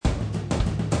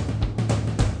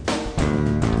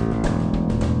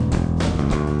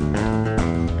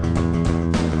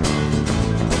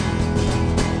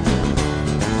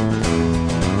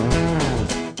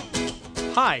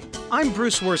I'm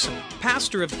Bruce Worson,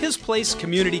 pastor of His Place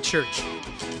Community Church.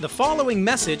 The following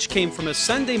message came from a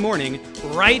Sunday morning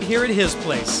right here at His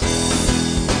Place.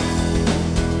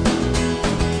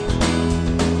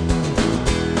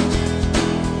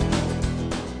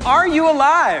 Are you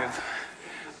alive?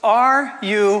 Are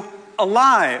you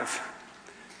alive?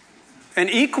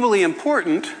 And equally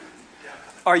important,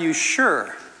 are you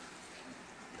sure?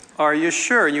 Are you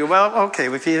sure? You go, well, okay,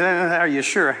 are you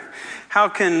sure? How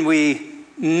can we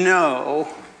know?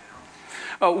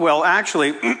 Oh, well,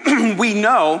 actually, we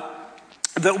know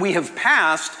that we have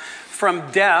passed from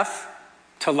death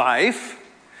to life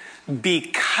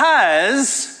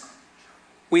because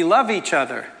we love each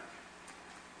other.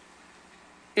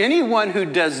 Anyone who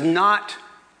does not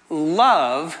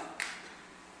love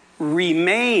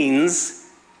remains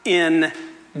in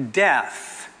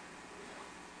death.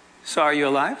 So are you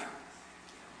alive?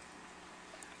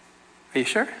 Are you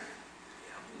sure?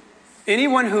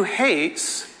 Anyone who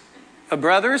hates a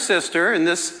brother or sister, in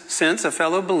this sense a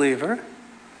fellow believer,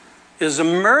 is a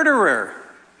murderer.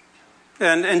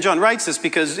 And John writes this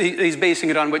because he's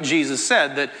basing it on what Jesus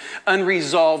said, that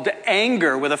unresolved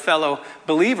anger with a fellow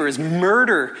believer is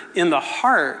murder in the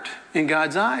heart in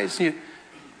God's eyes. And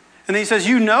then he says,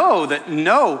 you know that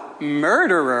no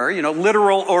murderer,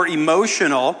 literal or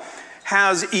emotional,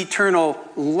 has eternal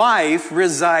life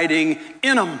residing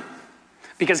in him.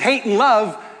 Because hate and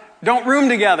love don't room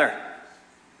together.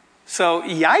 So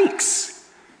yikes.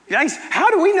 Yikes. How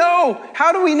do we know?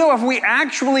 How do we know if we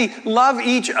actually love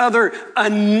each other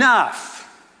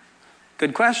enough?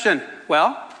 Good question.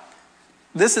 Well,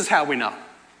 this is how we know.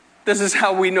 This is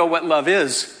how we know what love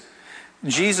is.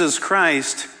 Jesus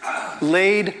Christ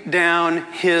laid down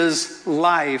his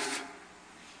life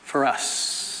for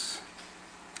us.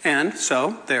 And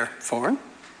so, therefore,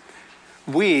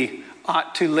 we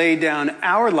ought to lay down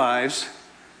our lives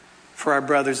for our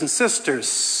brothers and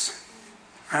sisters.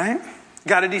 Right?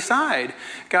 Got to decide.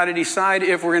 Got to decide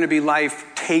if we're going to be life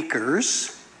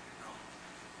takers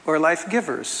or life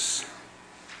givers.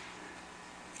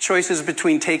 Choices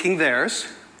between taking theirs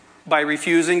by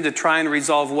refusing to try and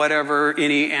resolve whatever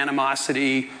any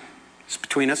animosity is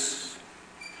between us,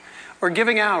 or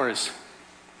giving ours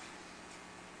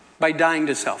by dying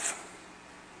to self.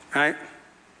 Right?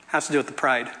 Has to do with the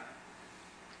pride.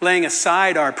 Laying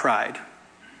aside our pride.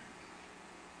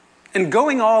 And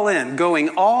going all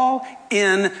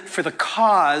in for the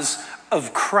cause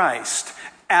of Christ,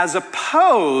 as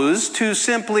opposed to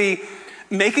simply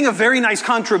making a very nice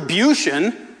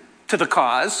contribution to the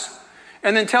cause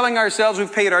and then telling ourselves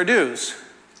we've paid our dues.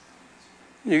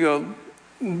 You go,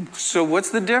 so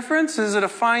what's the difference? Is it a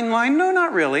fine line? No,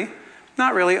 not really.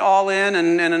 Not really. All in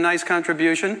and a nice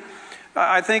contribution.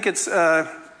 I think it's,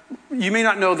 you may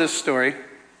not know this story.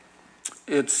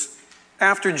 It's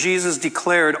after Jesus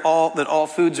declared that all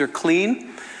foods are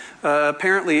clean.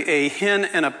 Apparently a hen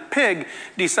and a pig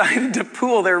decided to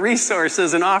pool their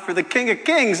resources and offer the King of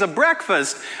Kings a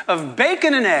breakfast of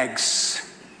bacon and eggs.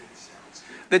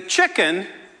 The chicken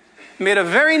made a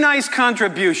very nice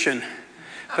contribution,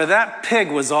 but that pig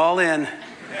was all in.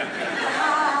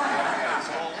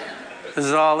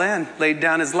 Was all in, laid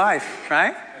down his life,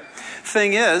 right?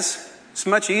 Thing is, it's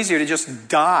much easier to just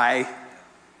die,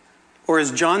 or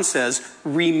as John says,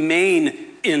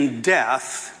 remain in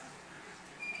death,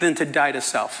 than to die to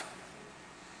self.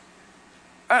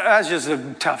 That's just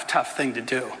a tough thing to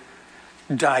do.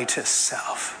 Die to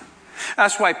self.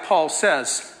 That's why Paul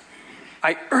says,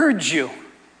 I urge you,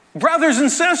 brothers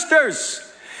and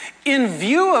sisters, in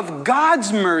view of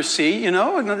God's mercy,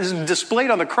 this is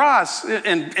displayed on the cross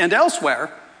and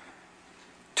elsewhere,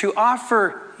 to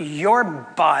offer your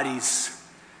bodies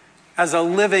as a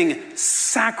living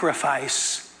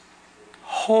sacrifice,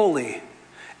 holy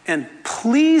and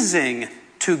pleasing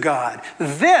to God.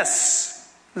 This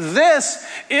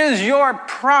is your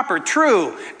proper,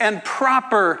 true, and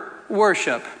proper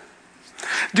worship.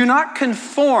 Do not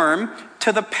conform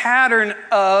to the pattern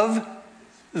of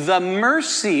the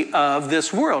mercy of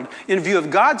this world in view of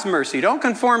God's mercy. Don't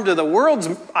conform to the world's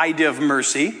idea of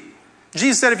mercy.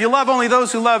 Jesus said, if you love only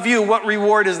those who love you, what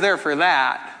reward is there for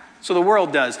that? So the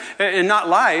world does. And not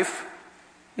life.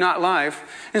 Not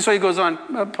life. And so he goes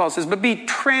on, Paul says, but be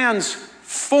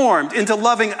transformed into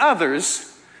loving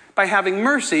others by having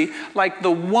mercy like the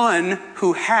one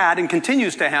who had and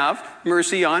continues to have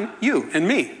mercy on you and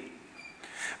me.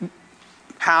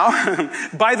 How?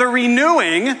 By the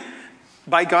renewing,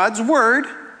 by God's word,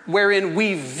 wherein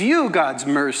we view God's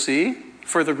mercy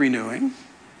for the renewing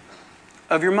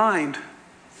of your mind,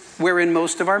 wherein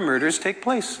most of our murders take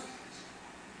place.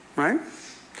 Right?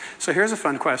 So here's a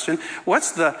fun question.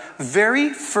 What's the very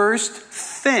first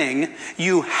thing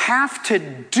you have to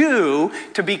do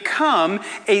to become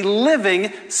a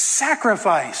living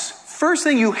sacrifice? First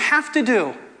thing you have to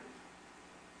do.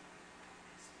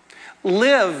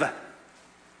 Live.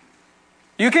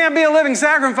 You can't be a living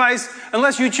sacrifice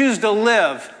unless you choose to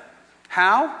live.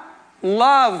 How?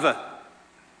 Love.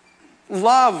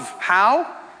 Love.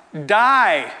 How?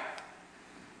 Die.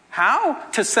 How?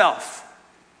 To self.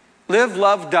 Live,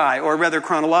 love, die. Or rather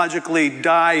chronologically,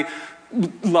 die,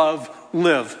 love,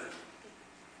 live.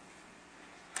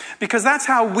 Because that's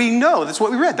how we know, that's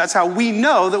what we read, that's how we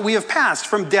know that we have passed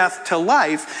from death to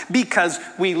life, because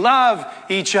we love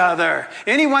each other.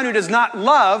 Anyone who does not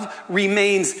love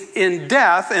remains in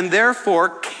death and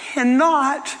therefore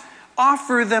cannot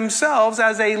offer themselves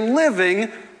as a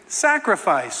living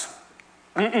sacrifice.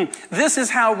 This is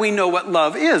how we know what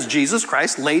love is. Jesus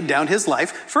Christ laid down his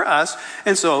life for us,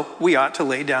 and so we ought to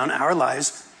lay down our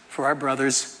lives for our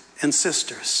brothers and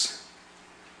sisters.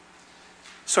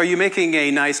 So are you making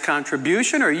a nice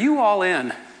contribution, or are you all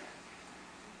in?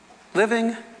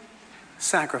 Living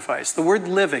sacrifice. The word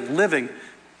living,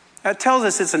 that tells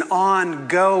us it's an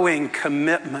ongoing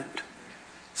commitment.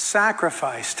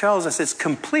 Sacrifice tells us it's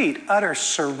complete, utter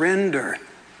surrender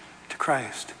to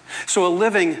Christ. So a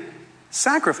living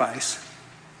sacrifice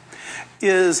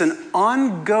is an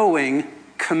ongoing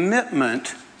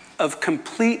commitment of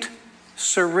complete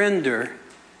surrender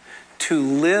to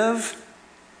live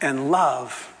and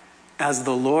love as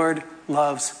the Lord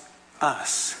loves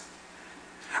us.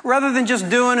 Rather than just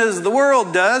doing as the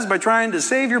world does by trying to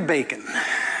save your bacon.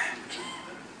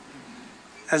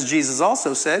 As Jesus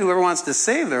also said, whoever wants to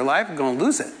save their life is going to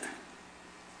lose it.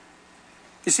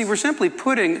 You see, we're simply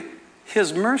putting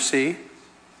his mercy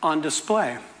on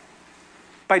display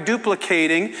by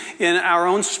duplicating in our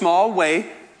own small way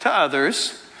to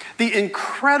others the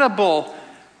incredible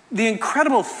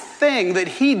thing that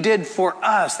he did for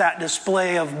us, that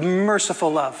display of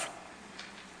merciful love.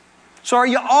 So are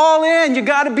you all in? You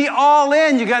got to be all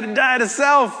in. You got to die to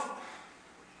self.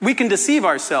 We can deceive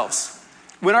ourselves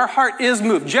when our heart is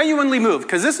moved, genuinely moved,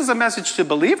 because this is a message to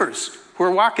believers who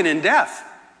are walking in death.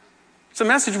 It's a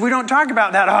message we don't talk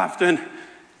about that often.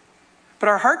 But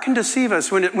our heart can deceive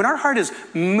us when our heart is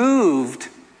moved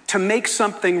to make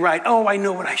something right. Oh, I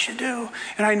know what I should do,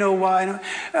 and I know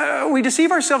why. We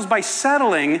deceive ourselves by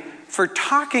settling for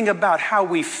talking about how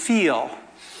we feel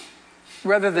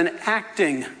rather than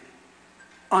acting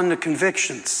on the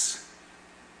convictions.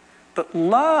 But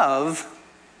love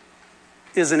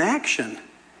is an action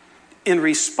in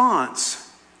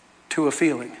response to a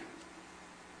feeling.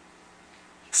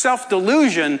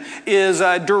 Self-delusion is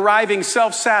deriving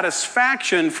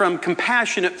self-satisfaction from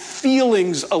compassionate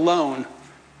feelings alone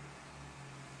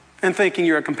and thinking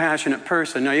you're a compassionate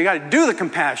person. No, you got to do the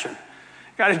compassion.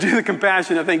 You got to do the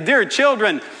compassionate thing. Dear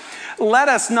children, let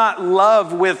us not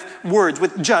love with words,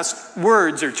 with just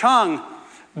words or tongue,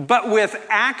 but with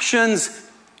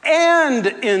actions and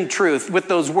in truth, with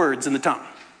those words and the tongue.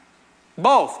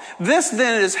 Both. This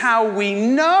then is how we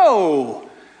know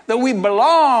that we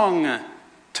belong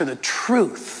to the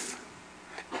truth.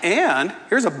 And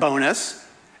here's a bonus,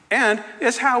 and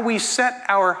it's how we set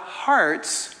our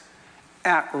hearts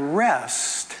at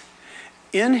rest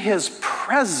in his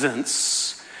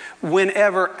presence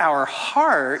whenever our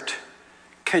heart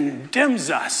condemns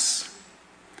us.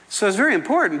 So it's very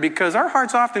important because our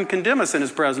hearts often condemn us in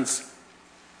his presence.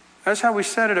 That's how we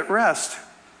set it at rest.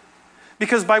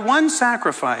 Because by one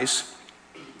sacrifice,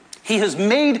 he has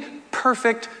made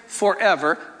perfect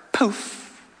forever, poof,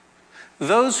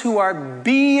 those who are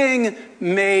being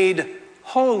made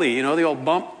holy. You know, the old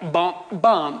bump, bump,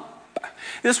 bump.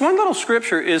 This one little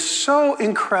scripture is so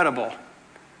incredible.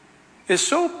 It's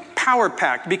so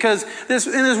power-packed because in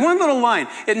this one little line,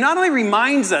 it not only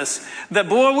reminds us that,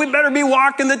 boy, we better be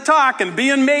walking the talk and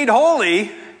being made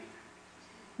holy,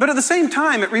 but at the same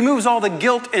time, it removes all the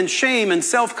guilt and shame and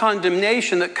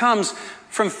self-condemnation that comes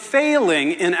from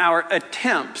failing in our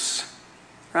attempts,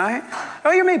 right? Oh,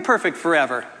 you're made perfect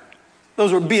forever.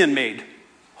 Those were being made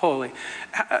holy.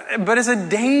 But it's a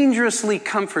dangerously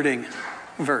comforting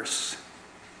verse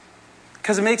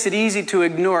because it makes it easy to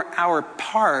ignore our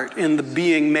part in the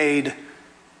being made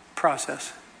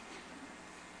process.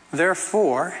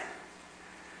 Therefore,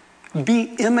 be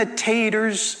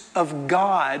imitators of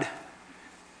God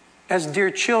as dear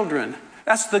children.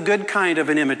 That's the good kind of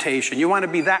an imitation. You want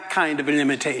to be that kind of an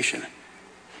imitation.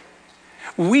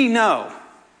 We know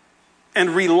and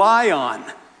rely on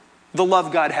the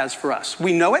love God has for us.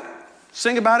 We know it,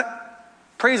 sing about it,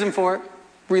 praise him for it,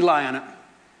 rely on it.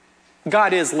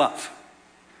 God is love.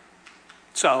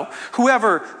 So,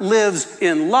 whoever lives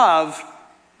in love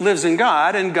lives in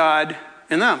God and God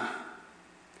in them.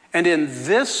 And in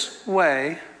this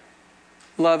way,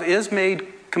 love is made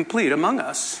complete among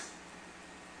us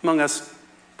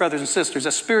brothers and sisters,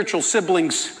 as spiritual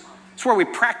siblings. It's where we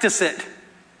practice it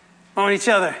on each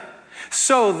other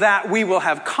so that we will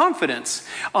have confidence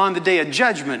on the day of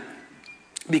judgment.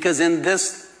 Because in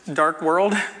this dark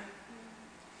world,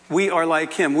 we are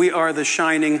like him. We are the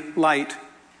shining light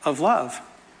of love.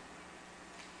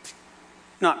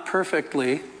 Not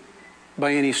perfectly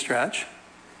by any stretch,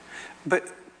 but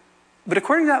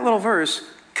according to that little verse,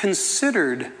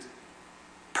 considered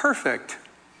perfect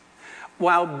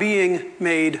while being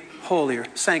made holier,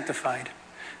 sanctified.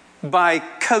 By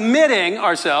committing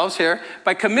ourselves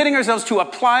to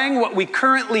applying what we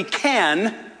currently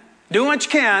can, doing what you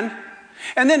can,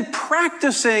 and then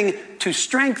practicing to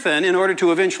strengthen in order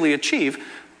to eventually achieve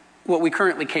what we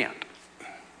currently can't.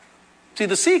 See,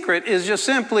 the secret is just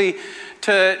simply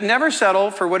to never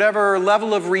settle for whatever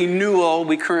level of renewal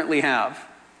we currently have.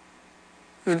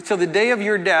 Until the day of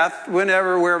your death,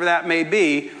 wherever that may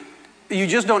be, you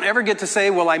just don't ever get to say,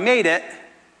 well, I made it.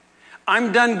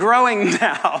 I'm done growing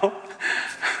now.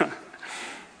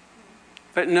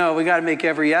 But no, we got to make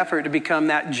every effort to become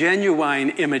that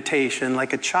genuine imitation,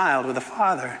 like a child with a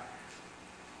father.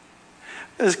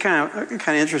 This is kind of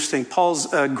interesting. Paul's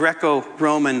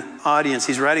Greco-Roman audience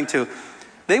he's writing to,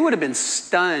 they would have been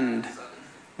stunned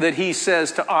that he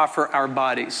says to offer our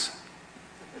bodies.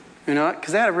 You know,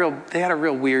 because they had a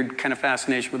real weird kind of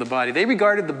fascination with the body. They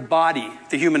regarded the body,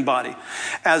 the human body,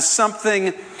 as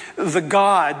something the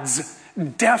gods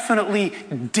definitely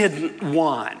didn't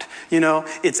want. You know,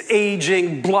 it's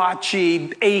aging,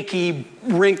 blotchy, achy,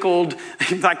 wrinkled.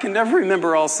 I can never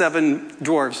remember all 7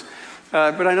 dwarves,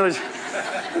 but I know it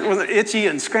was itchy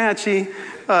and scratchy.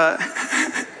 But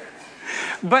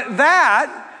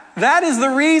that is the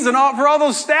reason for all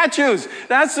those statues.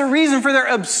 That's the reason for their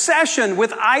obsession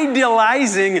with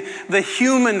idealizing the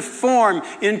human form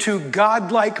into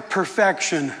godlike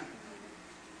perfection.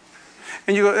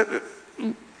 And you go,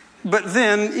 but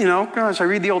then, you know, gosh, I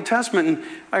read the Old Testament and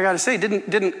I got to say,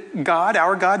 didn't God,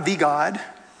 our God, the God,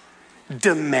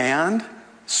 demand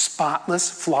spotless,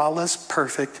 flawless,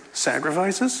 perfect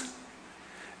sacrifices?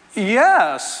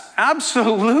 Yes,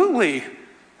 absolutely.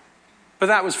 But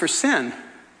that was for sin.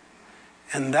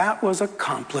 And that was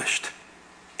accomplished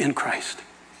in Christ.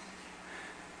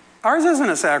 Ours isn't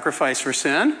a sacrifice for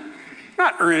sin. We're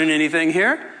not earning anything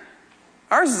here.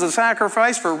 Ours is a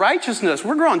sacrifice for righteousness.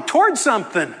 We're growing towards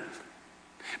something.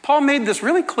 Paul made this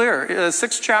really clear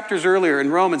 6 chapters earlier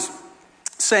in Romans,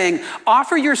 saying,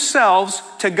 offer yourselves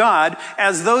to God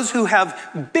as those who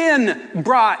have been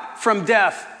brought from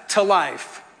death to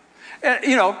life.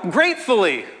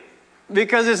 Gratefully,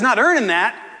 because it's not earning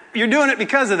that. You're doing it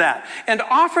because of that. And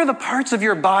offer the parts of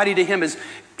your body to him as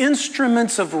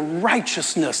instruments of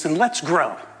righteousness. And let's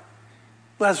grow.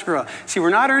 Let's grow. See,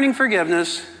 we're not earning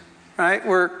forgiveness, right?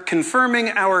 We're confirming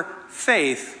our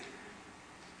faith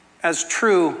as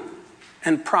true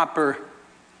and proper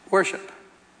worship.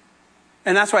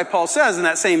 And that's why Paul says in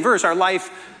that same verse, our life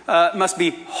must be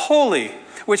holy,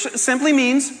 which simply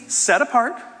means set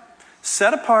apart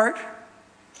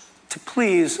to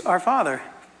please our Father.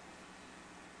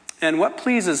 And what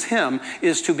pleases him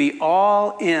is to be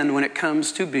all in when it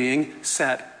comes to being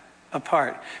set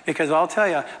apart. Because I'll tell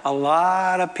you, a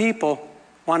lot of people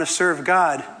want to serve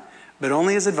God, but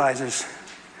only as advisors.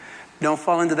 Don't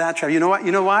fall into that trap. You know what?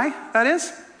 You know why that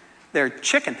is? They're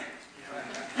chicken.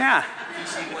 Yeah.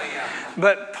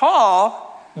 But Paul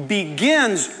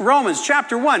begins Romans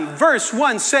chapter 1, verse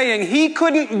 1, saying he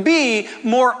couldn't be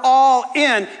more all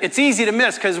in. It's easy to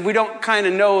miss because we don't kind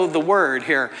of know the word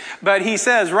here. But he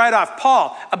says right off,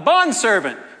 Paul, a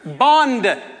bondservant,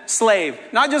 bond slave,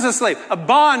 not just a slave, a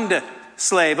bond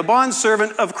slave, a bond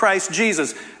servant of Christ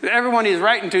Jesus. Everyone he's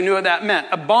writing to knew what that meant.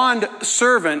 A bond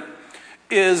servant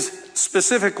is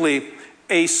specifically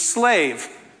a slave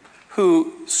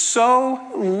who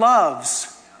so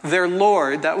loves their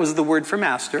Lord, that was the word for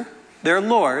master, their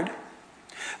Lord,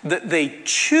 that they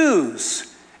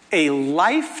choose a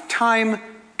lifetime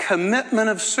commitment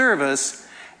of service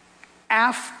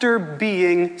after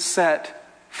being set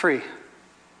free.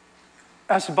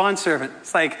 That's a bondservant.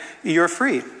 It's like, you're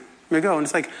free. Here you go. And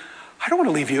it's like, I don't want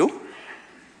to leave you.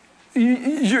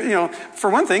 For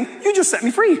one thing, you just set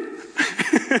me free.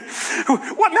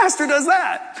 What master does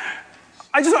that?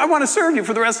 I want to serve you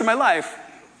for the rest of my life.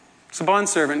 It's a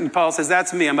bondservant, and Paul says,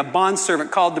 that's me. I'm a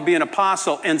bondservant called to be an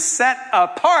apostle and set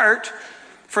apart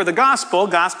for the gospel.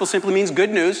 Gospel simply means good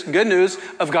news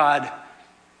of God.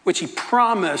 which he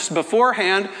promised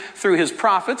beforehand through his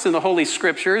prophets in the Holy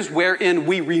Scriptures, wherein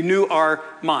we renew our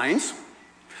minds,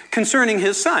 concerning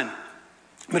his Son.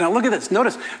 But now look at this.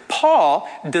 Notice, Paul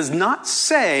does not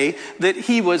say that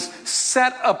he was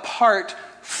set apart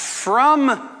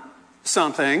from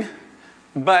something,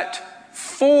 but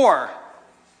for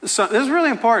something. This is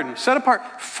really important. Set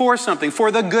apart for something,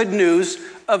 for the good news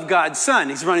of God's Son.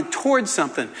 He's running towards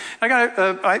something. I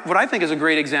got what I think is a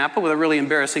great example with a really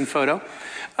embarrassing photo.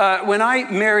 When I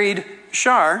married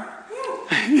Shar,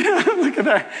 yeah, look at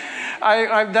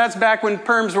that. That's back when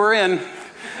perms were in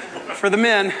for the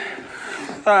men.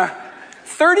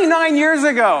 39 years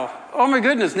ago. Oh my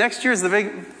goodness, next year's the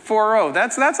big 4-0.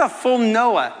 That's a full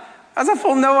Noah. That's a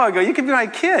full Noah ago. You could be my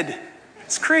kid.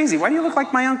 It's crazy. Why do you look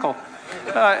like my uncle?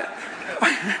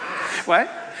 What?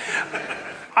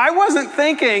 I wasn't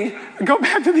thinking, go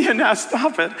back to the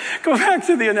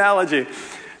analogy.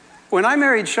 When I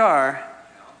married Shar,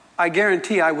 I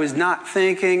guarantee I was not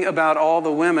thinking about all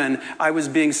the women I was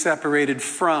being separated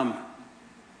from.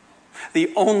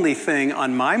 The only thing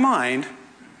on my mind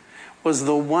was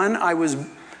the one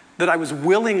that I was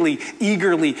willingly,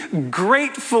 eagerly,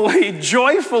 gratefully,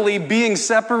 joyfully being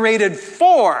separated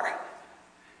for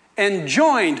and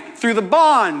joined through the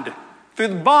bond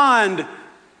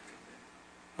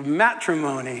of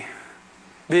matrimony,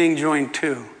 being joined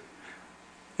to.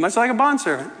 Much like a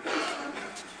bondservant.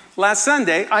 Last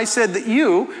Sunday, I said that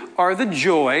you are the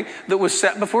joy that was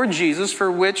set before Jesus,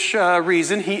 for which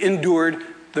reason he endured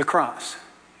the cross.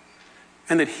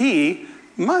 And that he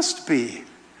must be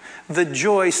the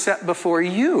joy set before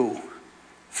you,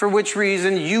 for which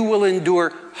reason you will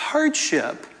endure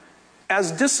hardship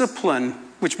as discipline,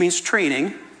 which means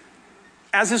training,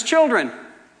 as his children.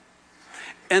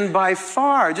 And by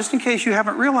far, just in case you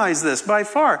haven't realized this, by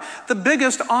far, the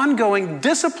biggest ongoing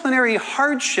disciplinary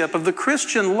hardship of the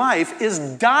Christian life is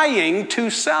dying to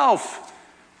self.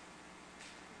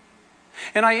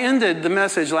 And I ended the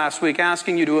message last week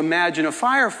asking you to imagine a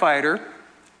firefighter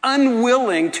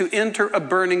unwilling to enter a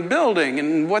burning building.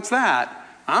 And what's that?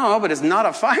 I don't know, but it's not a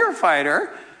firefighter.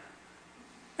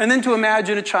 And then to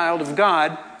imagine a child of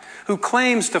God who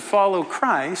claims to follow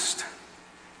Christ,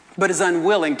 but is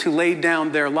unwilling to lay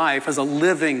down their life as a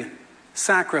living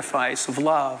sacrifice of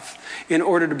love in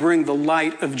order to bring the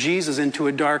light of Jesus into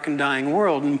a dark and dying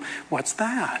world. And what's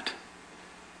that?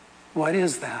 What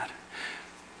is that?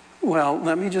 Well,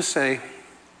 let me just say,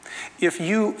 if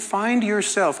you find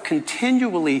yourself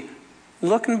continually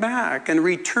looking back and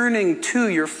returning to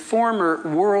your former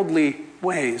worldly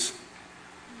ways,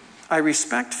 I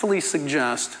respectfully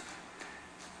suggest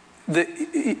that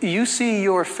you see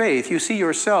your faith, you see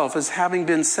yourself as having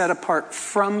been set apart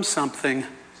from something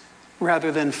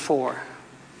rather than for.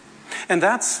 And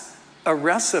that's a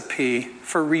recipe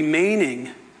for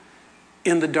remaining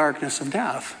in the darkness of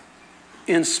death,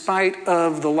 in spite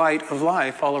of the light of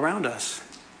life all around us.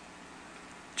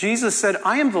 Jesus said,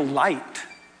 I am the light.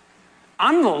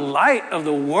 I'm the light of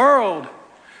the world.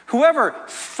 Whoever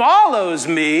follows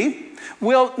me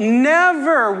will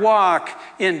never walk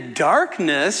in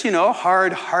darkness,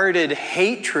 hard-hearted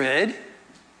hatred,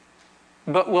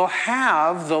 but will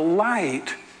have the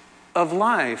light of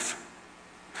life.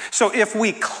 So if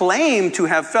we claim to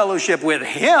have fellowship with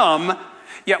him,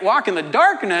 yet walk in the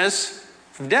darkness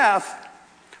of death,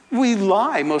 we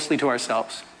lie mostly to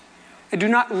ourselves and do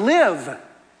not live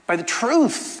by the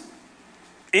truth.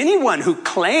 Anyone who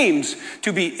claims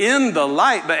to be in the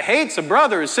light but hates a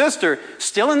brother or sister,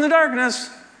 still in the darkness,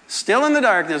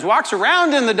 walks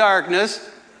around in the darkness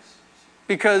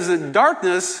because the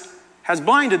darkness has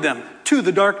blinded them to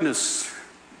the darkness.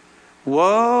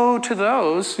 Woe to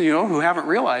those, who haven't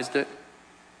realized it,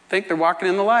 think they're walking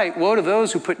in the light. Woe to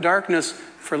those who put darkness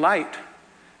for light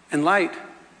and light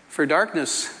for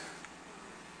darkness.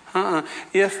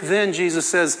 If then, Jesus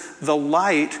says, the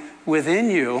light within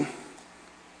you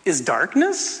is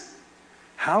darkness,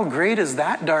 how great is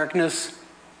that darkness?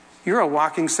 You're a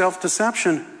walking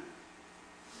self-deception.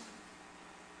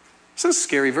 Some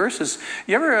scary verses.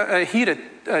 You ever heat a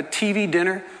TV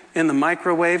dinner in the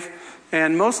microwave?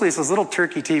 And mostly it's those little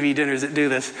turkey TV dinners that do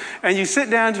this. And you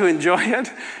sit down to enjoy it,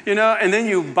 and then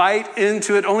you bite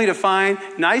into it only to find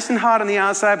nice and hot on the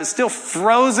outside, but still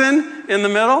frozen in the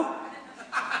middle.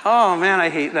 Oh man, I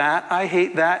hate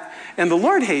that. And the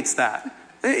Lord hates that,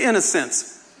 in a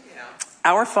sense.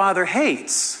 Our Father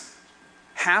hates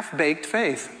half-baked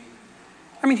faith.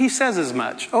 He says as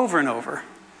much over and over.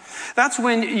 That's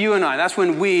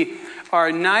when we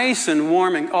are nice and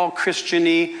warm and all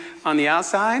Christian-y on the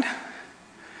outside,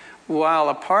 while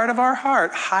a part of our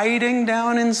heart hiding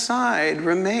down inside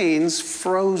remains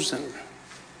frozen.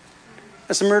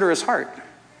 That's a murderous heart.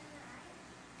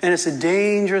 And it's a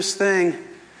dangerous thing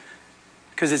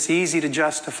because it's easy to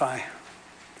justify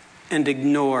and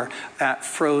ignore that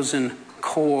frozen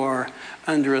core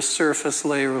under a surface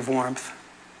layer of warmth.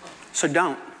 So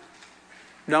don't.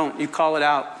 You call it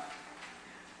out.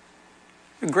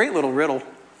 A great little riddle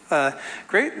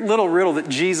that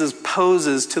Jesus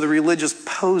poses to the religious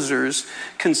posers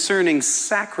concerning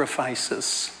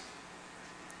sacrifices.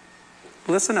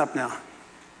 Listen up now.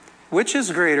 Which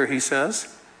is greater, he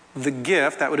says, the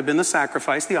gift, that would have been the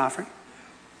sacrifice, the offering,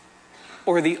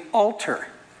 or the altar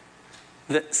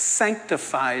that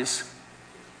sanctifies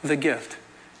the gift?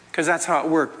 Because that's how it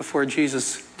worked before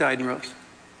Jesus died and rose.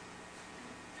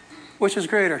 Which is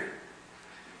greater?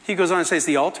 He goes on and says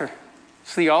the altar.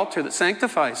 It's the altar that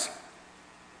sanctifies.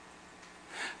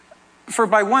 For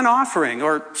by one offering,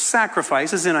 or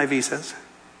sacrifice, as NIV says,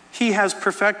 he has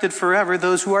perfected forever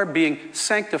those who are being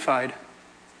sanctified,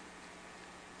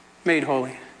 made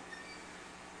holy.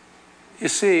 You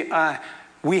see,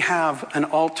 we have an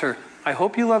altar. I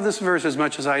hope you love this verse as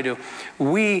much as I do.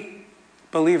 We,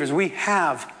 believers, we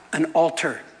have an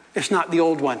altar. It's not the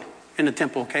old one in the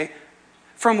temple, okay?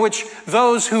 From which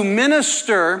those who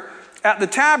minister at the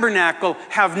tabernacle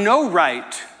have no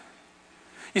right.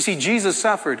 You see, Jesus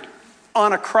suffered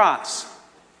on a cross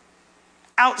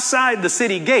outside the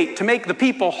city gate to make the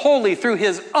people holy through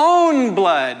his own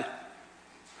blood.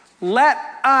 Let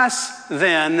us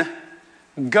then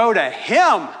go to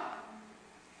him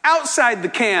outside the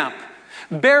camp,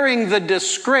 bearing the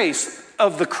disgrace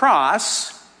of the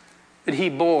cross that he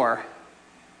bore.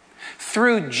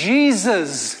 Through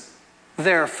Jesus,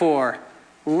 therefore,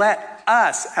 let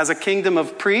us, as a kingdom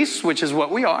of priests, which is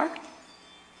what we are,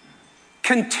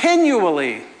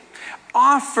 continually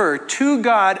offer to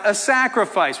God a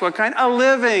sacrifice. What kind? A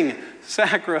living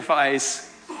sacrifice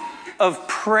of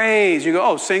praise. You go,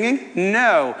 oh, singing?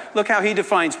 No. Look how he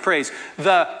defines praise.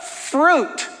 The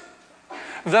fruit.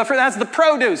 That's the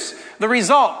produce, the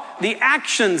result, the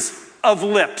actions of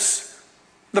lips.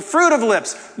 The fruit of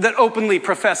lips that openly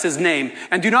profess his name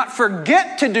and do not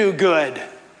forget to do good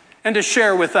and to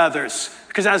share with others,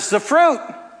 because that's the fruit.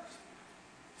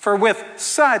 For with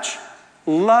such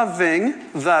loving,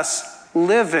 thus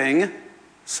living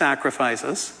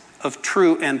sacrifices of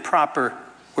true and proper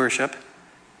worship,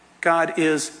 God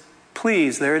is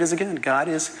pleased. There it is again. God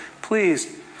is pleased.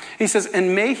 He says,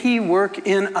 and may he work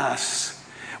in us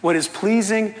what is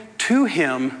pleasing to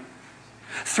him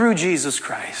through Jesus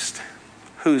Christ,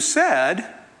 who said,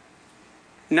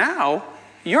 now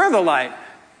you're the light.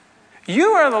 You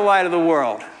are the light of the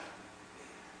world.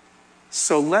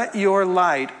 So let your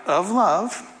light of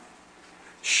love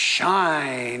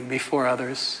shine before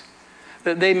others,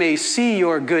 that they may see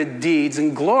your good deeds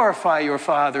and glorify your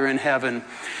Father in heaven.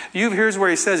 Here's where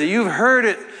he says it. You've heard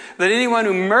it, that anyone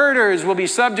who murders will be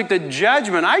subject to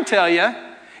judgment. I tell you,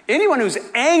 anyone who's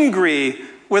angry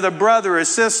with a brother or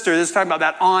sister, this is talking about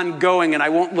that ongoing, and I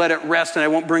won't let it rest and I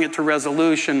won't bring it to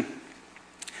resolution,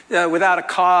 without a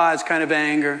cause kind of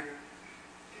anger,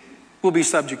 will be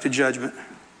subject to judgment.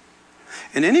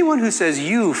 And anyone who says,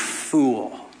 you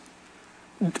fool,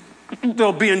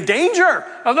 they'll be in danger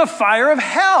of the fire of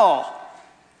hell.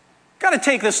 Got to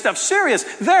take this stuff serious.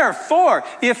 Therefore,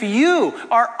 if you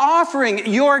are offering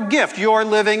your gift, your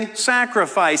living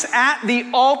sacrifice at the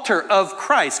altar of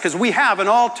Christ, because we have an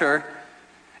altar,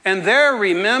 and there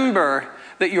remember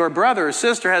that your brother or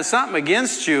sister has something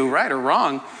against you, right or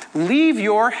wrong, leave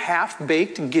your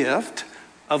half-baked gift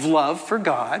of love for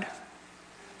God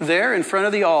there in front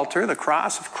of the altar, the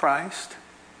cross of Christ,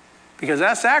 because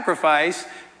that sacrifice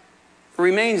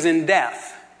remains in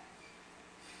death.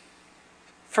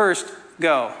 First,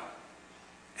 go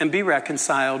and be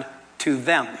reconciled to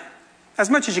them as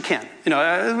much as you can.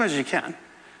 As much as you can.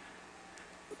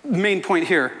 Main point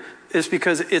here is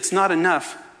because it's not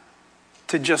enough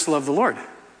to just love the Lord.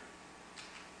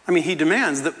 I mean, he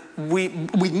demands that we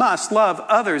must love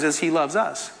others as he loves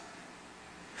us.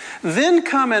 Then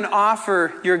come and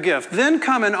offer your gift. Then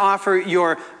come and offer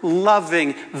your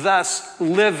loving, thus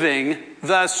living,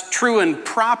 thus true and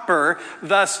proper,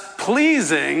 thus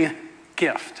pleasing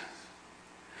gift.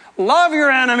 Love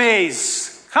your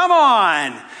enemies. Come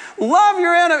on. Love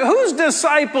your enemies. Whose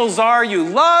disciples are you?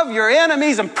 Love your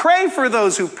enemies and pray for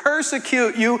those who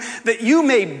persecute you, that you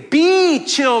may be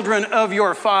children of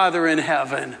your Father in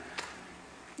heaven.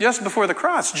 Just before the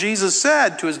cross, Jesus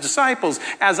said to his disciples,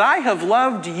 as I have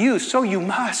loved you, so you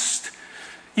must.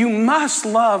 You must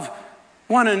love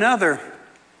one another.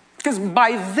 Because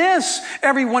by this,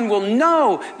 everyone will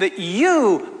know that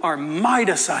you are my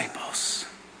disciples.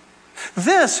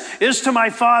 This is to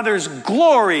my Father's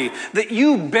glory, that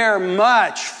you bear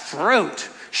much fruit,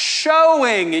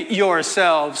 showing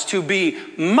yourselves to be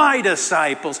my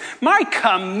disciples. My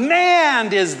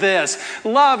command is this: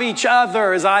 love each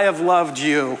other as I have loved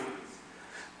you.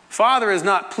 Father is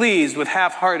not pleased with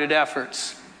half-hearted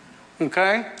efforts,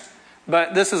 okay?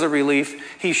 But this is a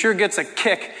relief. He sure gets a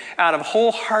kick out of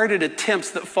wholehearted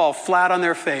attempts that fall flat on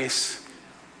their face.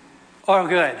 Oh,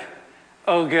 good.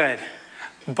 Oh, good.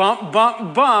 Bump,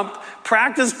 bump, bump.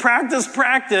 Practice, practice,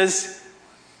 practice.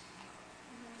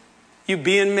 You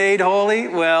being made holy?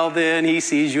 Well, then he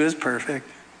sees you as perfect.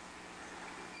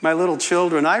 My little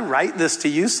children, I write this to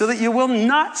you so that you will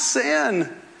not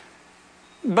sin.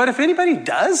 But if anybody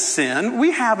does sin,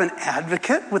 we have an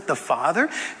advocate with the Father,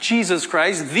 Jesus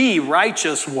Christ, the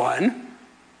righteous one.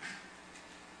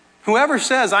 Whoever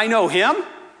says, I know him,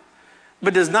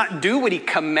 but does not do what he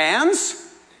commands,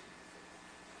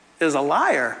 is a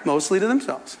liar, mostly to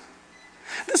themselves.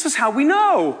 This is how we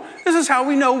know. This is how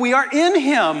we know we are in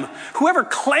him. Whoever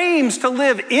claims to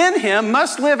live in him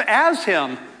must live as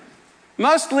him.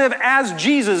 Must live as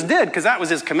Jesus did, because that was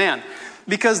his command.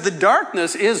 Because the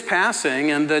darkness is passing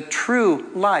and the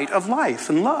true light of life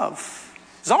and love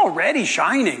is already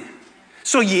shining.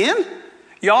 So you in?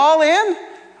 Y'all in?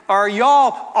 Are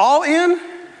y'all all in?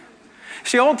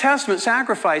 See, Old Testament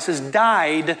sacrifices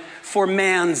died for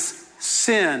man's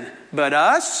sin. But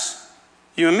us,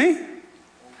 you and me,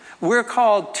 we're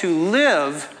called to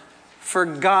live for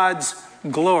God's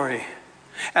glory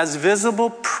as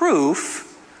visible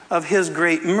proof of his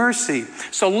great mercy.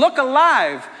 So look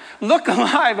alive. Look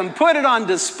alive and put it on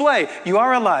display. You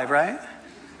are alive, right?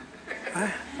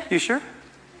 You sure?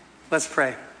 Let's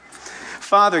pray.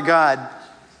 Father God,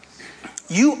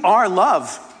 you are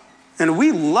love, and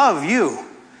we love you.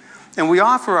 And we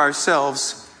offer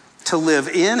ourselves to live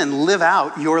in and live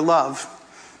out your love.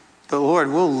 But Lord,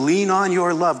 we'll lean on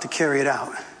your love to carry it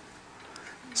out.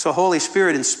 So Holy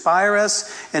Spirit, inspire us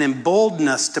and embolden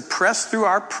us to press through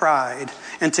our pride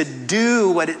and to do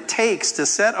what it takes to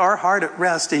set our heart at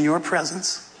rest in your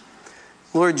presence.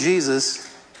 Lord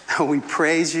Jesus, we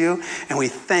praise you and we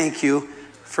thank you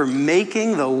for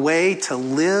making the way to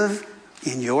live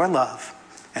in your love.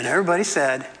 And everybody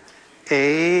said,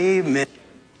 amen.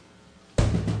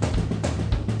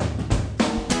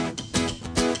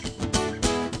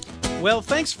 Well,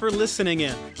 thanks for listening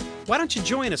in. Why don't you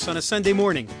join us on a Sunday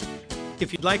morning?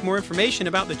 If you'd like more information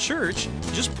about the church,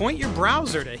 just point your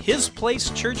browser to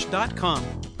hisplacechurch.com.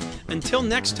 Until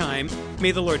next time,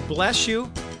 may the Lord bless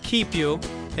you, keep you,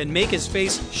 and make his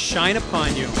face shine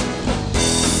upon you.